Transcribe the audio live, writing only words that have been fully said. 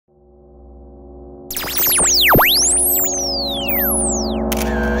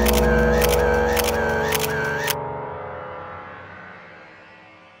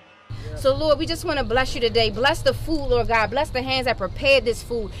So, Lord, we just want to bless you today. Bless the food, Lord God. Bless the hands that prepared this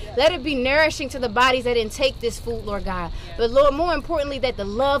food. Let it be nourishing to the bodies that intake this food, Lord God. But, Lord, more importantly, that the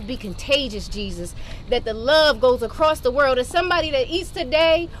love be contagious, Jesus. That the love goes across the world. That somebody that eats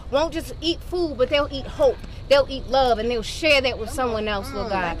today won't just eat food, but they'll eat hope. They'll eat love, and they'll share that with someone else, Lord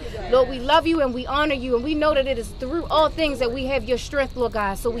God. Lord, we love you and we honor you, and we know that it is through all things that we have your strength, Lord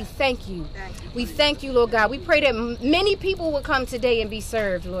God. So we thank you. We thank you, Lord God. We pray that many people will come today and be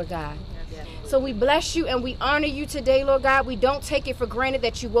served, Lord God. So we bless you and we honor you today, Lord God. We don't take it for granted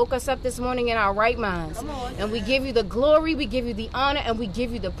that you woke us up this morning in our right minds. And we give you the glory, we give you the honor, and we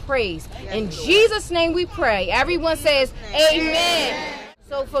give you the praise. In Jesus' name we pray. Everyone says amen.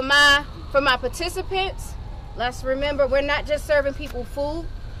 So for my participants, let's remember we're not just serving people food,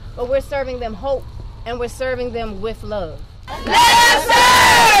 but we're serving them hope, and we're serving them with love. Let us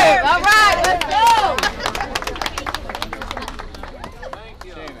serve! All right, let's go!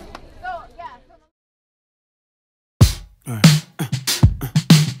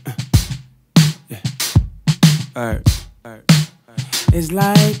 It's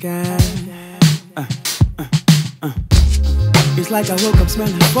like it's like I woke up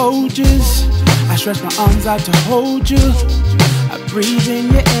smelling Folgers. I stretch my arms out to hold you. I breathe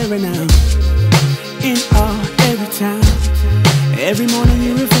in your air and out, in all, every time. Every morning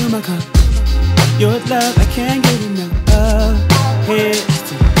you refill my cup. Your love I can't get enough of. Here's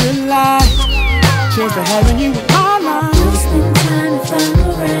to good life. Cheers to having you in my life. You'll spend time if I'm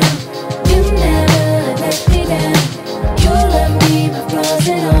around. You never let me down. You love me, my flaws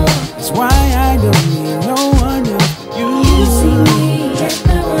and all. That's why I don't need no one else but you. You see me at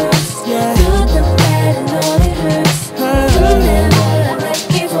my worst. Yeah. You're the bad and all it hurts. You'll never let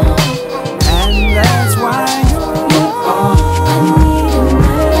me fall. And that's why you're all I need in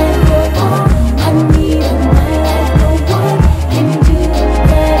my life. You're all I need in my life. No one can do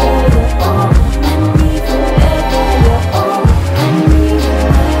better. You're all I need forever. You're all I need in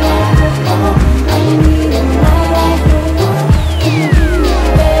my life. You're all I need in my life. No one can do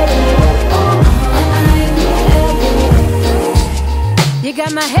better. You're all I need forever. You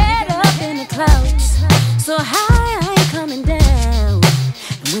got my head up in the clouds, so high I ain't coming down.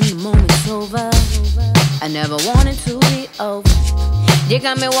 And when the moment's over, I never wanted to be over. You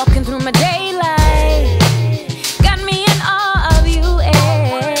got me walking through my daylight, got me in awe of you,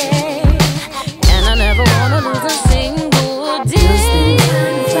 eh? And I never wanna lose a single day. You'll spend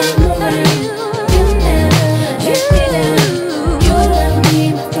time if I'm around. You never let me down. You love me,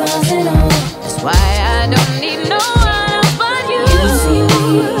 my flaws and all. That's why I don't need no one else but you. You see me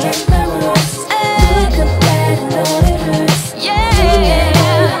at my worst. Look at that and all it hurts. Yeah, you'll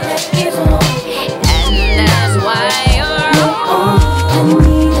never let me fall. And that's why you're all I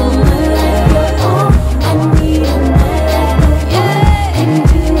need in my life. You're all I need in my life. No one can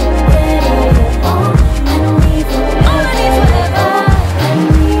do better. You're all I need forever. I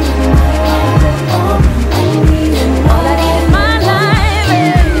need in my life. You're all I need in my life.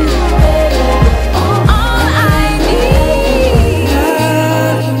 All I need.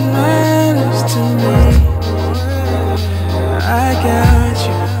 Nothing matters to me. I got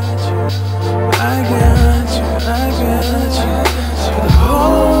you. I got you. I got you. The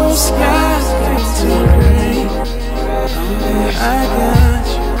whole sky's too gray. I got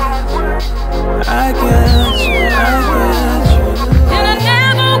you. I got you.